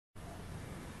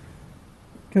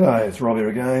G'day, it's Rob here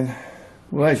again.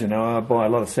 Well, as you know, I buy a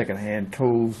lot of second-hand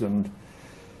tools and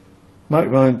make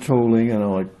my own tooling, and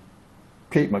I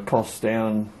keep my costs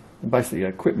down and basically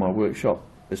equip my workshop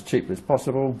as cheap as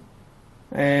possible.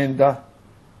 And I've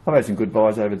had some good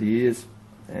buys over the years.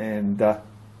 And anyway,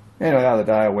 the other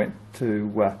day I went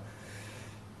to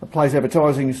a place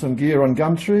advertising some gear on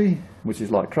Gumtree, which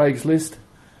is like Craigslist,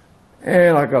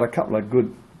 and I got a couple of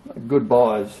good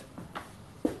buys.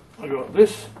 I got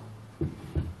this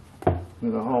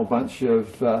with a whole bunch of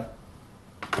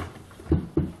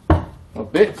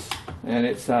bits, and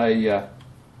it's a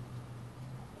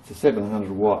 700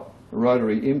 watt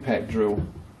rotary impact drill,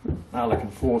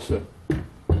 Nikon Forcer.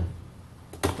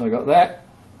 So I got that,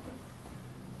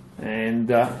 and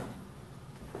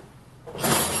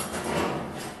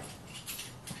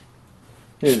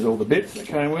here's all the bits that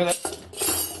came with it.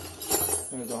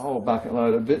 There's a whole bucket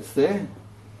load of bits there,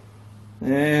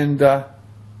 and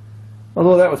I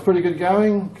thought that was pretty good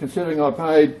going, considering I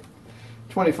paid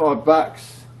 25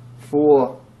 bucks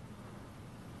for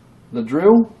the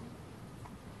drill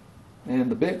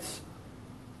and the bits.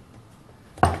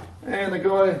 And the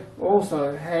guy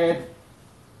also had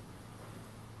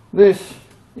this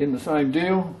in the same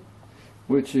deal,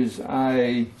 which is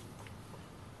a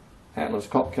Atlas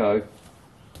Copco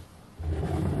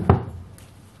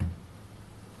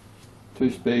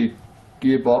 2-speed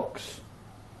gearbox,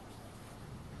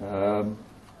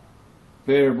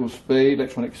 variable speed,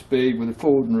 electronic speed, with a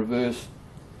forward and reverse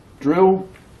drill,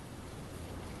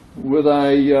 with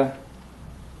a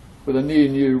near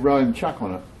new Rome chuck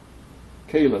on it,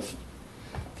 keyless.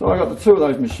 So I got the two of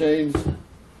those machines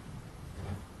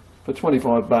for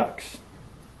 25 bucks.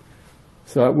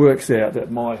 So it works out that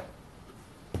my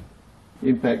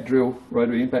impact drill,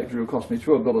 rotary impact drill, cost me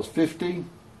 $12.50,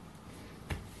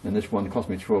 and this one cost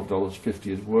me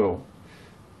 $12.50 as well.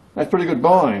 That's pretty good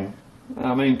buying.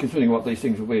 I mean, considering what these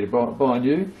things will be to buy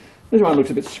new. This one looks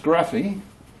a bit scruffy,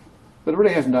 but it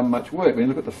really hasn't done much work. When you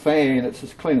look at the fan, it's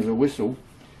as clean as a whistle,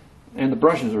 and the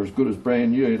brushes are as good as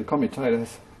brand new. The commutator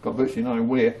has got virtually no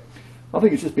wear. I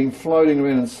think it's just been floating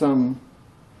around in some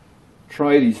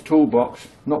tradie's toolbox,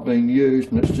 not being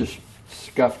used, and it's just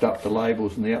scuffed up the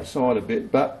labels and the outside a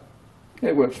bit, but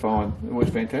it works fine. It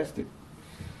works fantastic.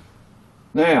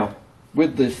 Now,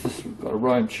 with this we've got a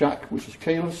Rome chuck, which is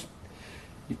keyless.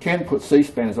 You can put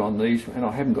C-spanners on these, and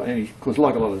I haven't got any, because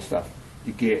like a lot of the stuff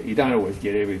you don't always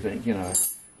get everything, you know.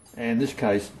 And in this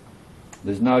case,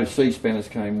 there's no C-spanners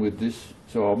came with this,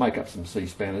 so I'll make up some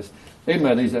C-spanners. Even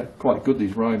though these are quite good,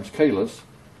 these Rome's keyless,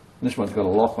 and this one's got a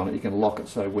lock on it. You can lock it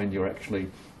so when you're actually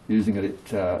using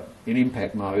it in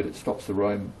impact mode, it stops the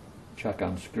Rome chuck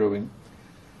unscrewing.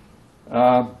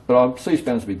 But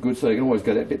C-spanners will be good, so you can always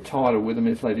go that bit tighter with them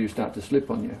if they do start to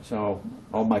slip on you. So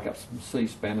I'll make up some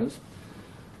C-spanners.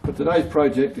 But today's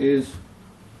project is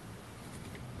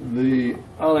the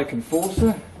Nikon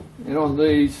Forcer, and on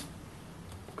these,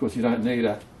 of course, you don't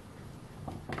need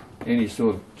any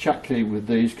sort of chuck key with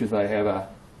these, because they have a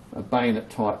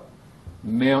bayonet type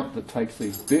mount that takes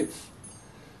these bits.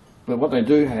 But what they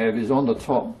do have is on the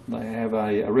top they have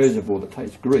a reservoir that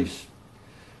takes grease.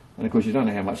 And of course you don't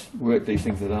know how much work these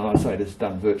things are done. I'd say this has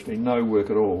done virtually no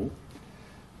work at all.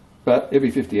 But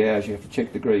every 50 hours you have to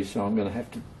check the grease, so I'm going to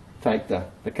have to take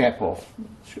the cap off,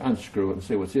 unscrew it and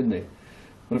see what's in there.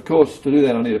 But of course to do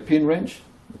that I need a pin wrench,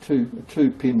 a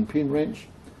two pin wrench.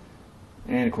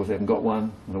 And of course I haven't got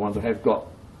one, and the ones I have got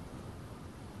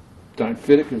don't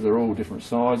fit it because they're all different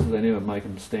sizes. They never make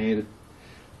them standard.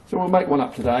 So we'll make one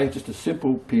up today, just a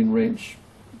simple pin wrench.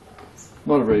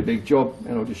 Not a very big job,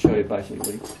 and I'll just show you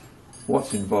basically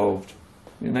what's involved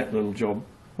in that little job.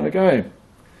 Okay,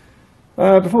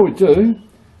 before we do,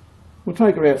 we'll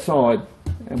take her outside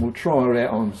and we'll try her out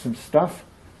on some stuff,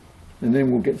 and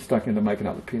then we'll get stuck into making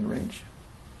up the pin wrench.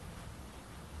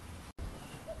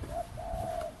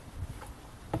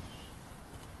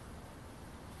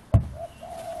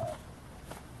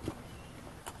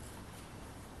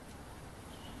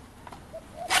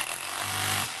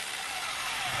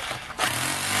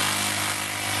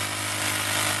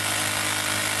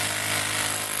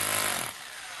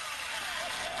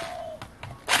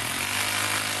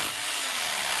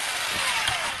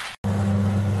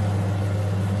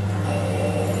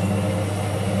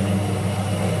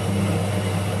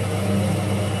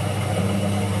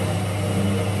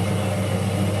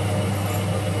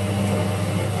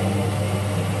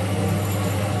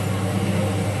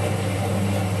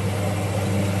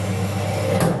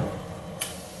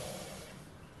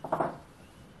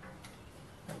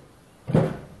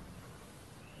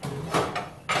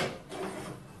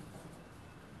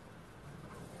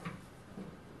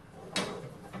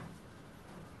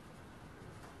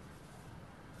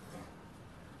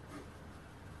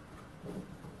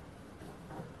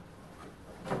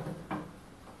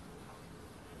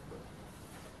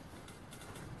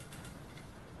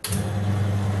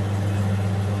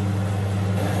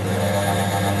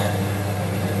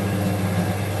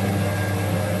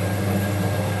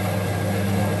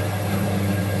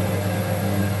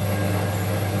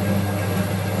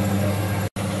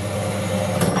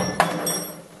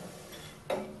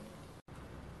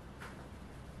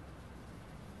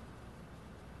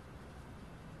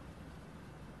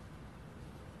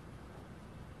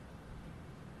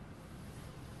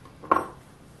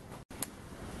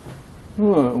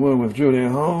 Right, well, we've drilled our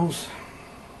holes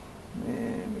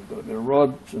and we've got a bit of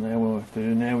rod, so now what we have to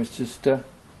do now is just cut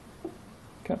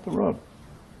the rod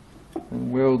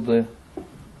and weld the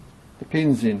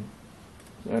pins in.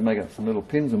 So make up some little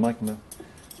pins and make them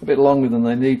a bit longer than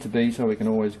they need to be, so we can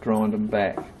always grind them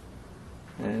back.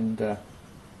 And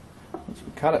once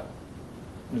we cut it,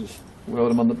 we just weld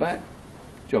them on the back.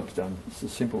 Job's done. It's a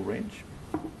simple wrench.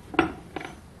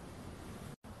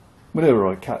 Whenever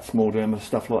I cut small diameter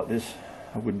stuff like this,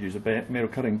 I wouldn't use a metal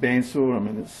cutting bandsaw. I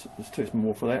mean, it's too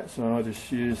small for that, so I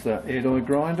just use the air die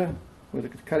grinder with a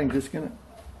cutting disc in it.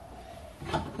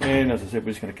 And as I said,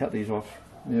 we're just going to cut these off.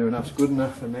 Near enough's good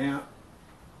enough for now.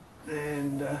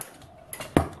 And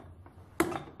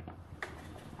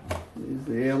here's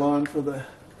the airline for the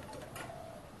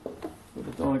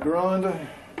die grinder.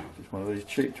 Just one of these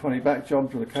cheap 20 back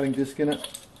jobs with a cutting disc in it.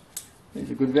 These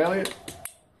are good value.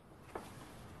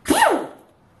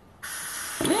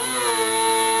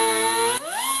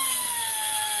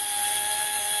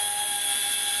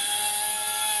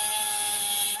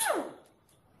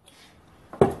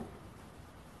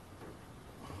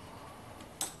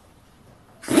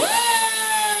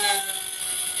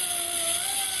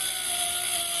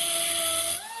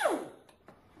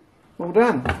 All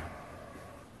done.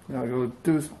 Now all we've got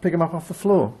to do is pick them up off the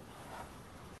floor.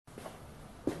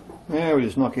 Now we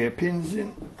just knock our pins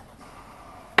in.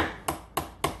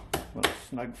 Well, a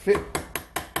snug fit.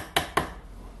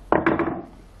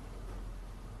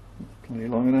 Plenty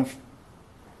long enough.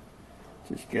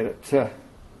 Just get it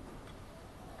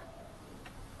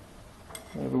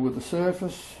over with the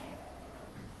surface.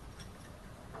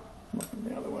 Knock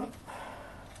the other one.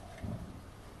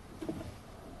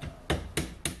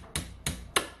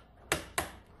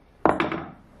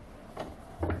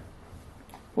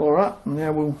 Alright,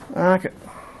 now we'll arc it.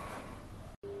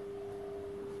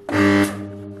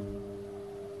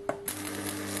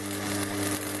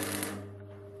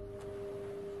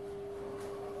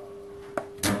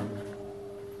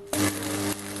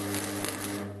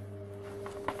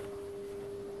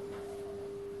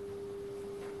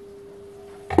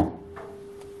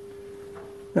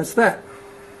 That's that.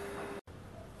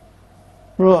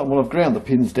 Right, well, I've ground the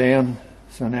pins down,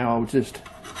 so now I'll just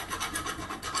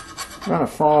run a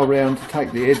file round to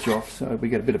take the edge off, so we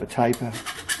get a bit of a taper,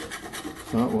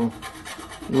 so it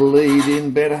will lead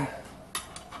in better.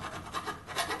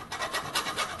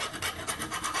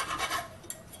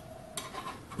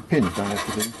 The pins don't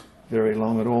have to be very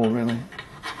long at all, really.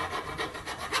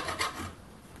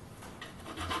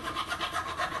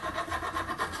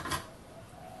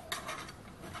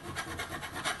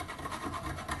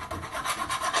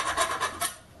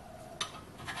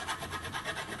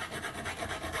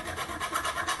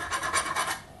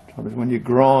 When you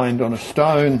grind on a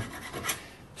stone,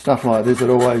 stuff like this, it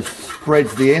always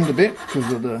spreads the end a bit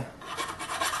because of the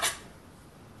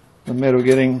metal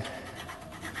getting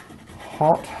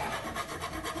hot.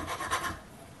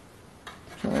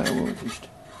 So we'll just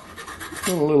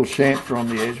put a little chamfer on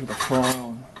the edge with a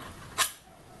file.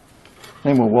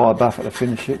 Then we'll wire buff it to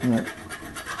finish it, and it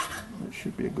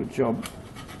should be a good job.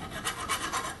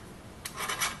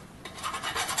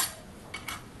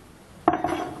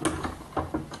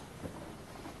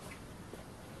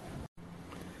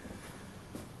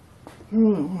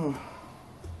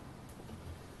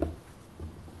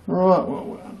 Right, well,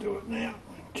 we'll undo it now.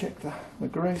 Check the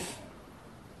grease.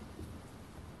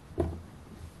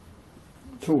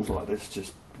 Tools like this,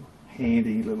 just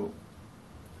handy little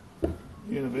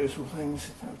universal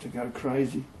things. Don't have to go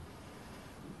crazy.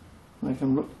 Make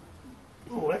them look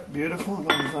all that beautiful, as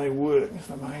long as they work is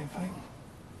the main thing.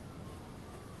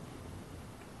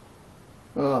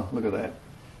 Oh, look at that.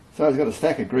 So it's got a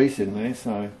stack of grease in there,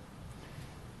 so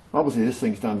obviously this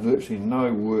thing's done virtually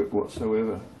no work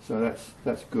whatsoever, so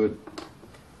that's good.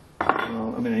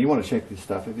 I mean, you want to check this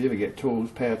stuff. If you ever get tools,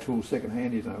 power tools second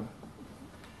hand, you know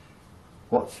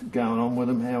what's going on with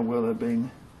them, how well they've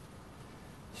been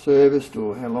serviced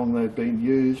or how long they've been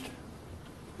used.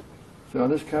 So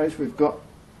in this case we've got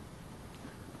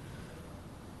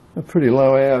a pretty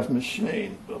low hours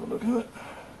machine by the look of it.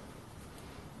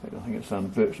 I think it's done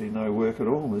virtually no work at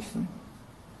all, this thing.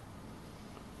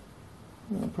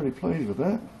 I'm pretty pleased with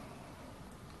that.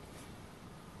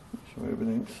 Make sure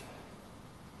everything's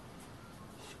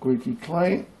squeaky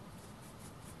clean.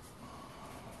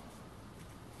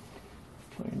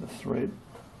 Clean the thread.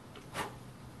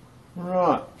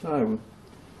 Right, so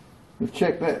we've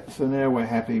checked that, so now we're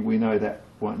happy. We know that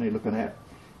won't need looking at.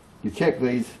 You check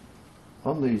these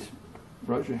on these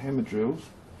rotary hammer drills.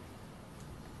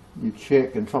 You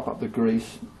check and top up the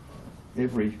grease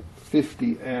every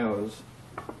 50 hours.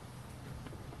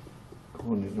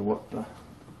 according to what the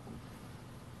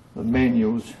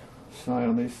manuals say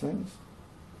on these things.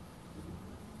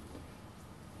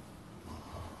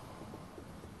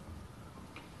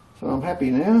 So I'm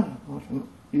happy now. I can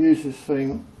use this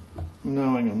thing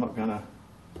knowing I'm not going to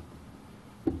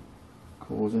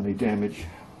cause any damage.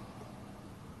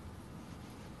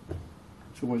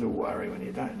 It's always a worry when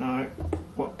you don't know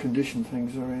what condition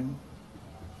things are in.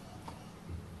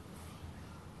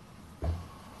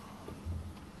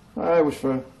 So it was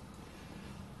for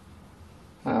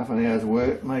half an hour's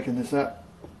work making this up,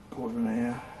 quarter of an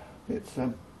hour. It's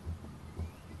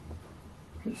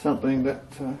something that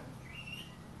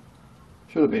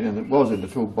should have been in, it was in the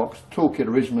toolkit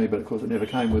originally, but of course it never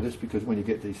came with this, because when you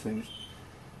get these things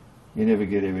you never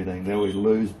get everything, they always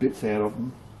lose bits out of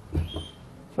them.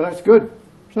 So that's good.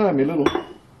 So my little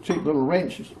cheap little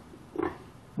wrenches,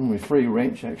 my free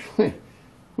wrench actually,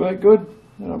 worked good,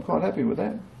 and I'm quite happy with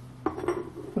that.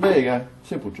 But there you go,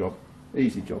 simple job,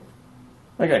 easy job.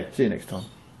 Okay, see you next time.